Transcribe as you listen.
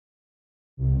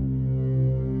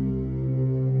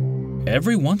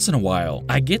Every once in a while,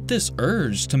 I get this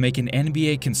urge to make an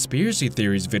NBA conspiracy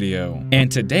theories video,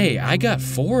 and today I got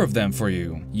 4 of them for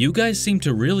you. You guys seem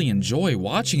to really enjoy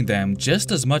watching them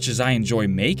just as much as I enjoy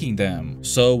making them.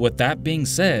 So with that being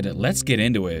said, let's get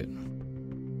into it.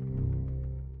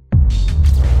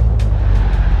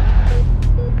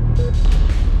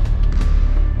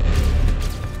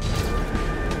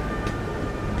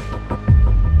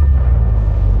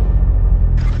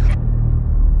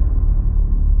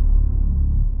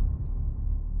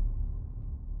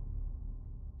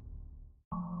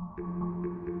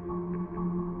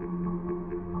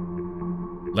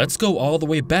 Let's go all the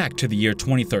way back to the year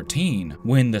 2013,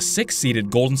 when the 6-seeded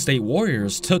Golden State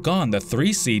Warriors took on the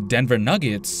 3-seed Denver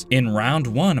Nuggets in round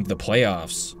 1 of the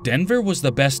playoffs. Denver was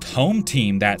the best home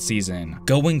team that season,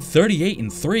 going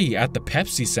 38-3 at the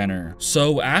Pepsi Center.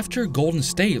 So after Golden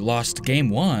State lost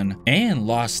Game 1 and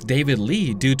lost David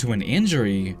Lee due to an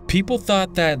injury, people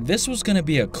thought that this was going to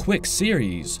be a quick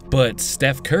series, but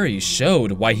Steph Curry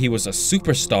showed why he was a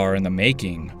superstar in the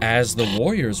making, as the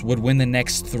Warriors would win the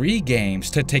next 3 games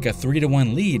to take a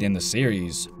 3-1 lead in the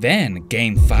series. Then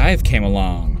Game 5 came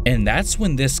along, and that's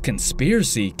when this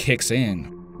conspiracy kicks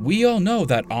in. We all know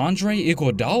that Andre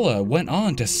Iguodala went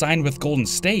on to sign with Golden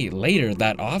State later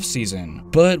that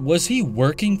offseason, but was he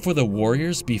working for the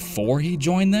Warriors before he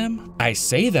joined them? I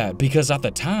say that because at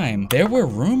the time, there were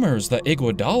rumors that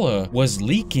Iguodala was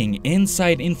leaking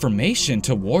inside information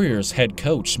to Warriors head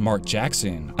coach Mark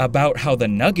Jackson about how the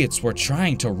Nuggets were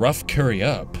trying to rough Curry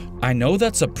up. I know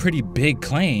that's a pretty big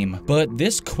claim, but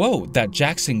this quote that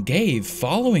Jackson gave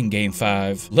following Game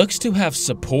 5 looks to have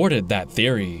supported that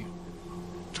theory.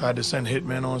 Tried to send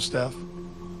hitmen on Steph.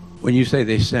 When you say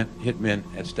they sent hitmen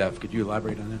at Steph, could you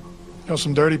elaborate on that?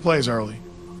 Some dirty plays early.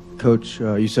 Coach,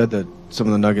 you said that some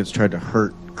of the Nuggets tried to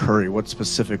hurt Curry. What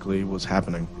specifically was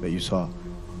happening that you saw?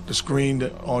 The screen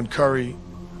on Curry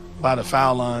by the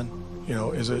foul line,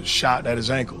 is a shot at his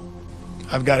ankle.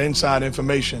 I've got inside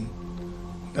information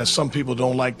that some people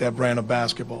don't like that brand of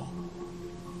basketball,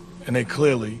 and they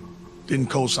clearly didn't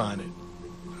co-sign it.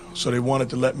 So they wanted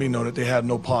to let me know that they had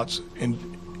no parts in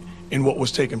what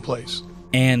was taking place.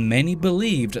 And many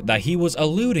believed that he was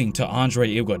alluding to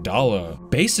Andre Iguodala.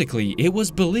 Basically, it was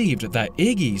believed that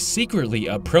Iggy secretly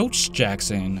approached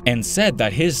Jackson and said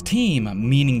that his team,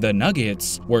 meaning the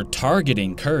Nuggets, were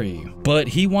targeting Curry. But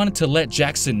he wanted to let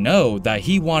Jackson know that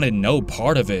he wanted no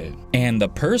part of it. And the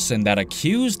person that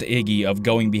accused Iggy of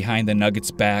going behind the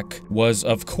Nuggets' back was,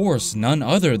 of course, none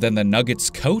other than the Nuggets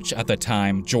coach at the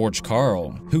time, George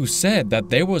Karl, who said that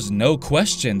there was no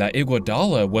question that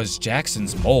Iguodala was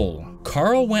Jackson's mole.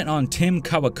 Karl went on Tim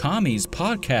Kawakami's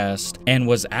podcast and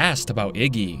was asked about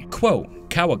Iggy. Quote,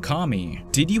 Kawakami,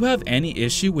 did you have any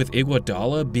issue with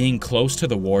Iguodala being close to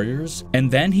the Warriors, and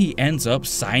then he ends up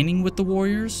signing with the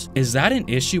Warriors? Is that an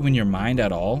issue in your mind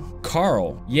at all?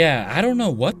 Karl, yeah, I don't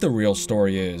know what the real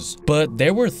story is, but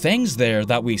there were things there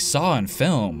that we saw in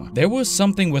film. There was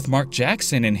something with Mark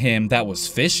Jackson and him that was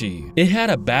fishy. It had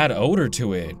a bad odor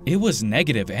to it. It was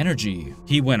negative energy.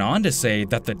 He went on to say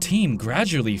that the team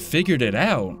gradually figured it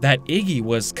out that Iggy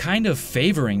was kind of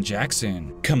favoring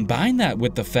Jackson. Combine that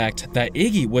with the fact that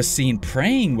Iggy was seen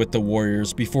praying with the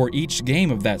Warriors before each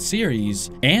game of that series,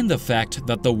 and the fact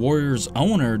that the Warriors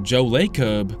owner Joe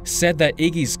Lacob said that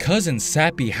Iggy's cousin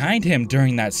sat behind him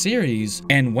during that series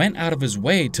and went out of his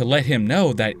way to let him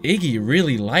know that Iggy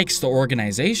really likes the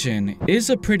organization, is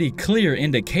a pretty clear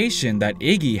indication that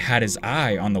Iggy had his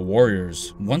eye on the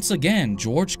Warriors. Once again,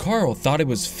 George Karl thought it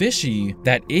was fishy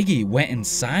that Iggy went and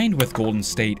signed with Golden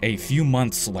State a few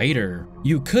months later.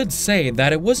 You could say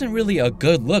that it wasn't really a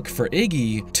good look for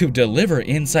Iggy to deliver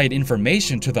inside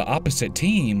information to the opposite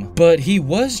team, but he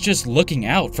was just looking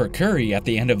out for Curry at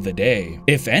the end of the day.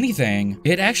 If anything,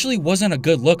 it actually wasn't a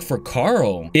good look for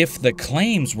Karl if the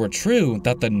claims were true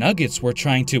that the Nuggets were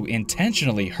trying to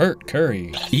intentionally hurt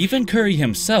Curry. Even Curry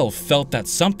himself felt that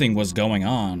something was going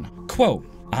on. Quote,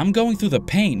 I'm going through the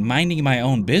paint minding my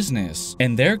own business,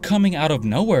 and they're coming out of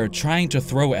nowhere trying to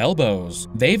throw elbows.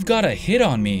 They've got a hit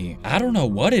on me. I don't know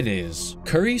what it is.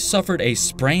 Curry suffered a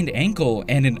sprained ankle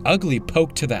and an ugly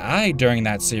poke to the eye during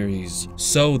that series,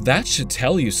 so that should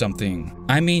tell you something.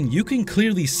 I mean, you can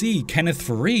clearly see Kenneth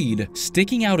Faried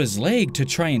sticking out his leg to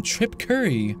try and trip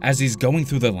Curry as he's going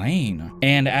through the lane.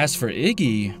 And as for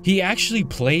Iggy, he actually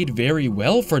played very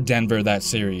well for Denver that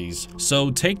series,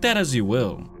 so take that as you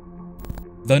will.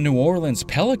 The New Orleans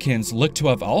Pelicans look to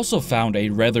have also found a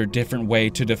rather different way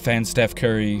to defend Steph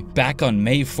Curry back on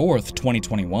May 4th,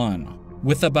 2021.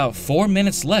 With about 4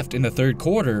 minutes left in the third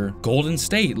quarter, Golden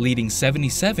State leading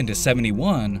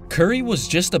 77-71, Curry was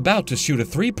just about to shoot a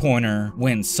three-pointer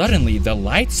when suddenly the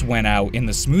lights went out in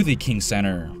the Smoothie King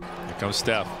Center. Here comes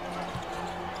Steph.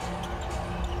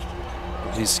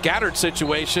 These scattered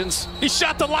situations, he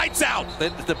shot the lights out.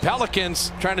 The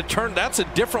Pelicans trying to turn, that's a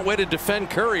different way to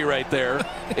defend Curry right there,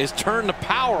 is turn the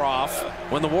power off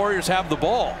when the Warriors have the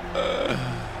ball.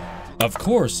 Of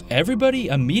course, everybody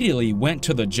immediately went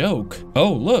to the joke.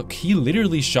 Oh look, he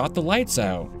literally shot the lights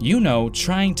out. You know,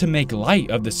 trying to make light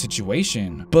of the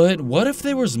situation. But what if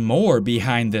there was more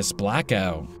behind this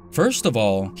blackout? First of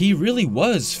all, he really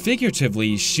was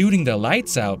figuratively shooting the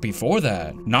lights out before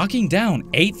that, knocking down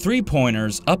 8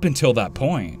 three-pointers up until that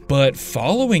point. But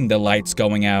following the lights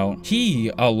going out, he,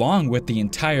 along with the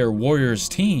entire Warriors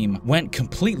team, went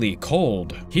completely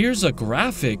cold. Here's a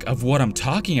graphic of what I'm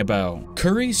talking about.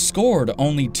 Curry scored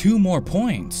only 2 more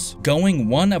points, going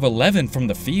 1 of 11 from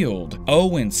the field,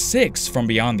 0 and 6 from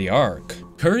beyond the arc.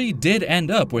 Curry did end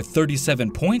up with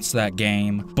 37 points that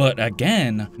game, but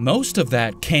again, most of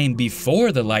that came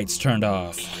before the lights turned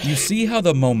off. You see how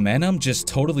the momentum just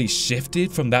totally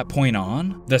shifted from that point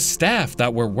on? The staff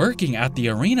that were working at the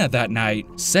arena that night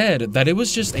said that it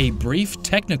was just a brief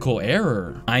technical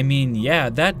error. I mean,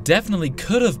 yeah, that definitely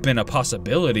could have been a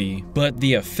possibility, but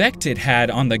the effect it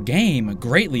had on the game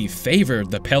greatly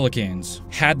favored the Pelicans.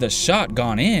 Had the shot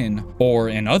gone in, or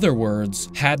in other words,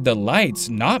 had the lights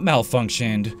not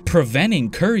malfunctioned, preventing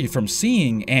Curry from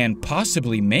seeing and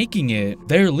possibly making it,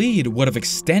 their lead would have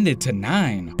extended to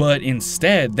 9, but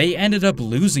instead they ended up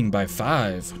losing by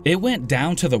 5. It went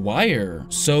down to the wire,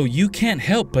 so you can't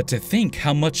help but to think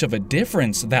how much of a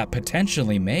difference that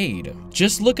potentially made.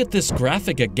 Just look at this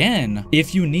graphic again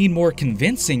if you need more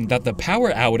convincing that the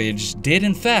power outage did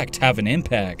in fact have an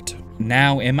impact.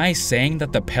 Now, am I saying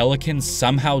that the Pelicans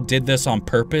somehow did this on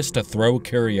purpose to throw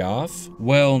Curry off?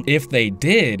 Well, if they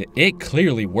did, it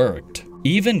clearly worked.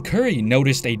 Even Curry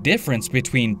noticed a difference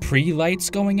between pre-lights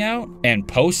going out and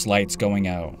post-lights going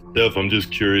out. Steph, I'm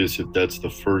just curious if that's the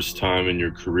first time in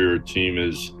your career a team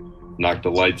has knocked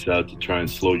the lights out to try and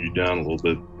slow you down a little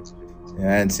bit. Yeah,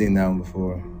 I hadn't seen that one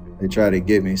before. They tried to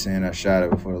get me saying I shot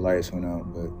it before the lights went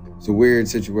out, but it's a weird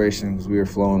situation because we were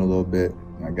flowing a little bit.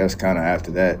 I guess kind of after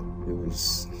that,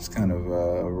 it's kind of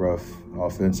a rough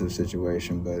offensive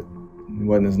situation, but it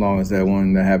wasn't as long as that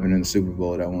one that happened in the Super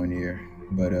Bowl that one year.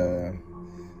 But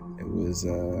it was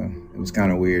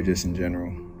kind of weird just in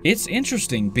general. It's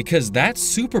interesting because that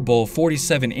Super Bowl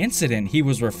 47 incident he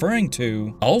was referring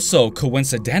to also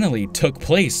coincidentally took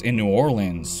place in New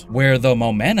Orleans, where the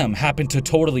momentum happened to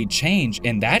totally change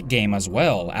in that game as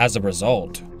well as a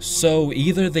result. So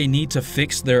either they need to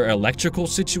fix their electrical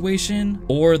situation,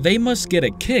 or they must get a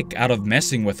kick out of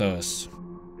messing with us.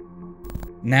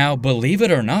 Now, believe it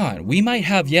or not, we might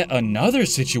have yet another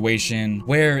situation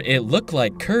where it looked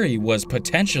like Curry was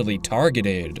potentially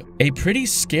targeted. A pretty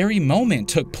scary moment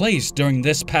took place during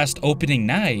this past opening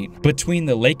night between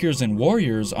the Lakers and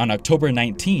Warriors on October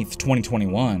 19th,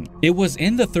 2021. It was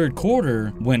in the third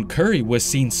quarter when Curry was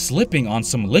seen slipping on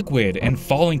some liquid and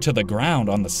falling to the ground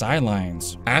on the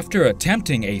sidelines after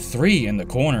attempting a 3 in the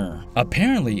corner.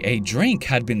 Apparently, a drink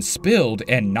had been spilled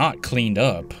and not cleaned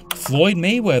up. Floyd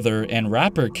Mayweather and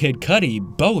rapper Kid Cudi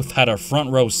both had a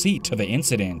front row seat to the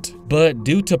incident, but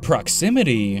due to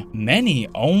proximity, many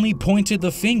only pointed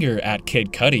the finger at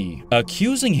Kid Cudi,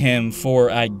 accusing him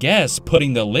for, I guess,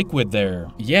 putting the liquid there.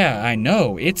 Yeah, I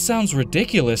know, it sounds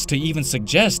ridiculous to even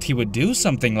suggest he would do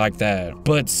something like that,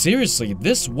 but seriously,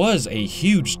 this was a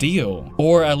huge deal.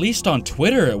 Or at least on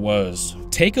Twitter it was.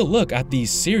 Take a look at these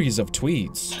series of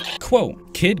tweets.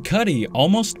 Quote, Kid Cudi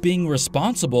almost being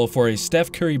responsible for a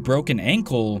Steph Curry broken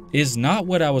ankle is not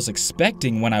what I was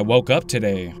expecting when I woke up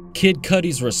today. Kid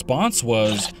Cudi's response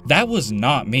was, that was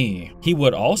not me. He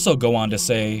would also go on to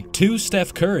say, to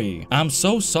Steph Curry, I'm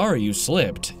so sorry you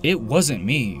slipped. It wasn't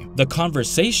me. The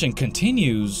conversation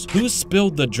continues, who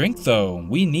spilled the drink though?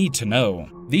 We need to know.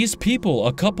 These people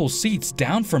a couple seats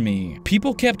down from me.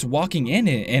 People kept walking in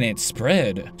it and it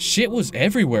spread. Shit was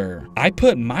everywhere. I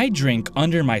put my drink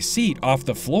under my seat off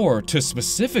the floor to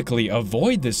specifically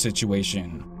avoid this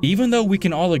situation. Even though we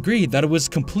can all agree that it was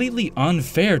completely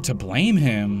unfair to blame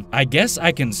him, I guess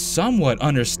I can somewhat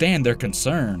understand their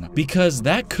concern, because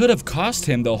that could have cost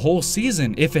him the whole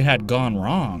season if it had gone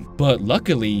wrong. But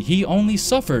luckily, he only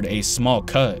suffered a small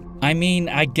cut. I mean,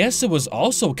 I guess it was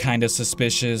also kinda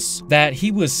suspicious that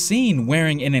he was seen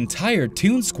wearing an entire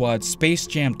Toon Squad Space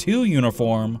Jam 2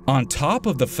 uniform on top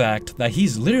of the fact that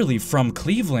he's literally from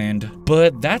Cleveland,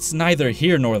 but that's neither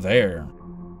here nor there.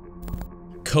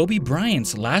 Kobe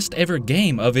Bryant's last ever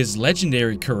game of his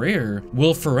legendary career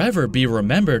will forever be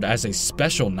remembered as a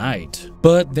special night.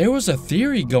 But there was a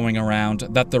theory going around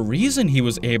that the reason he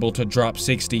was able to drop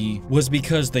 60 was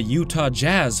because the Utah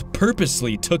Jazz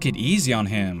purposely took it easy on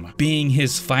him, being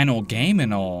his final game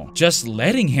and all, just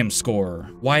letting him score.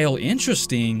 While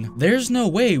interesting, there's no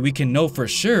way we can know for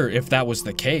sure if that was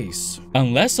the case.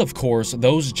 Unless, of course,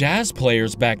 those Jazz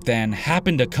players back then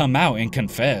happened to come out and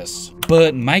confess.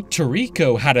 But Mike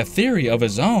Tirico had a theory of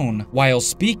his own while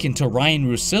speaking to Ryan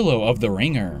Russillo of The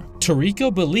Ringer.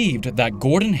 Tirico believed that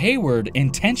Gordon Hayward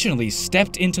intentionally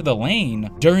stepped into the lane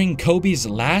during Kobe's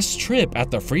last trip at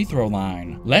the free throw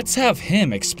line. Let's have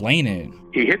him explain it.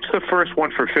 He hits the first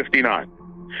one for 59.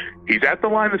 He's at the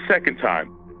line the second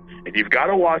time, and you've got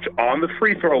to watch on the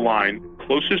free throw line,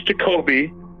 closest to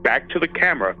Kobe, back to the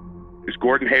camera, is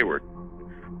Gordon Hayward.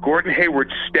 Gordon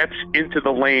Hayward steps into the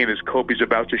lane as Kobe's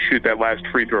about to shoot that last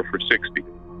free throw for 60,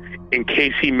 in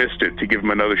case he missed it to give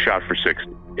him another shot for 60.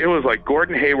 It was like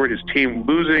Gordon Hayward, his team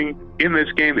losing in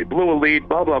this game, they blew a lead,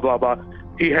 blah, blah, blah, blah.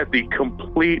 He had the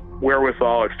complete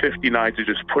wherewithal at 59 to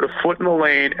just put a foot in the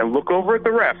lane and look over at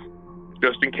the ref,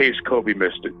 just in case Kobe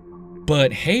missed it.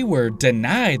 But Hayward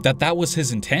denied that that was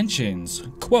his intentions.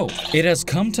 Quote, "It has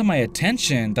come to my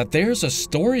attention that there's a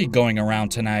story going around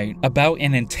tonight about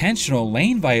an intentional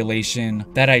lane violation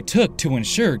that I took to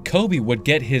ensure Kobe would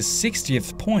get his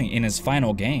 60th point in his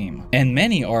final game. And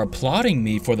many are applauding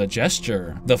me for the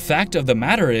gesture. The fact of the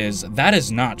matter is, that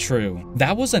is not true.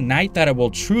 That was a night that I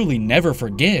will truly never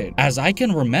forget, as I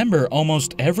can remember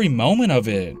almost every moment of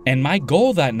it. And my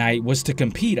goal that night was to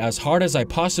compete as hard as I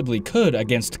possibly could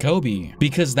against Kobe,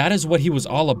 because that is what he was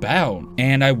all about,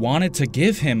 and I wanted to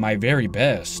give him my very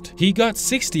best. He got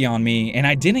 60 on me, and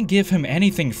I didn't give him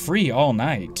anything free all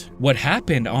night. What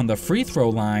happened on the free throw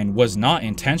line was not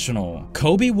intentional.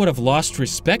 Kobe would have lost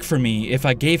respect for me if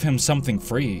I gave him something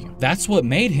free. That's what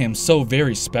made him so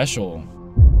very special.